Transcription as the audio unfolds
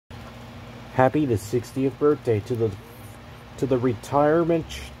Happy the 60th birthday to the retirement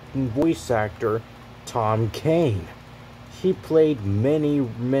voice actor Tom Kane. He played many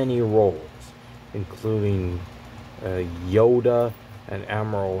roles, including Yoda and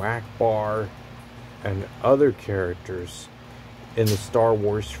Admiral Akbar and other characters in the Star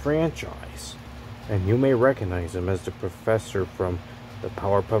Wars franchise. And you may recognize him as the professor from the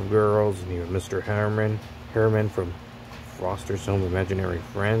Powerpuff Girls, and he was Mr. Harriman from Foster's Home Imaginary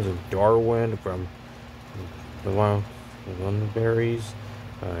Friends, and Darwin from the Lunberries.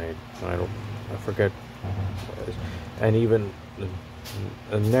 I forget. And even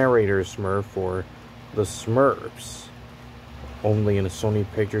a narrator Smurf for the Smurfs, only in a Sony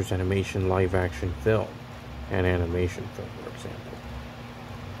Pictures Animation live-action film and animation film, for example.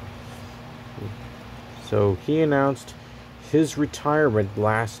 So he announced his retirement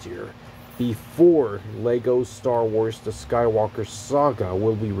last year, before Lego Star Wars The Skywalker Saga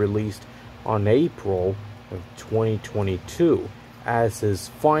will be released on April of 2022 as his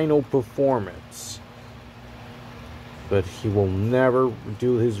final performance. But he will never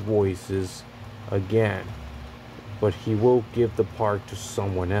do his voices again, but he will give the part to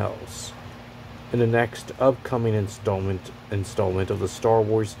someone else in the next upcoming installment of the Star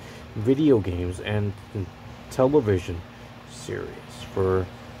Wars video games and television series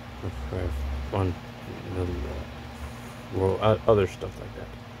on other stuff like that.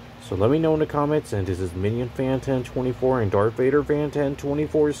 So let me know in the comments, and this is Minion Fan 1024 and Darth Vader Fan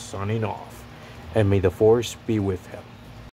 1024 signing off, and may the Force be with him.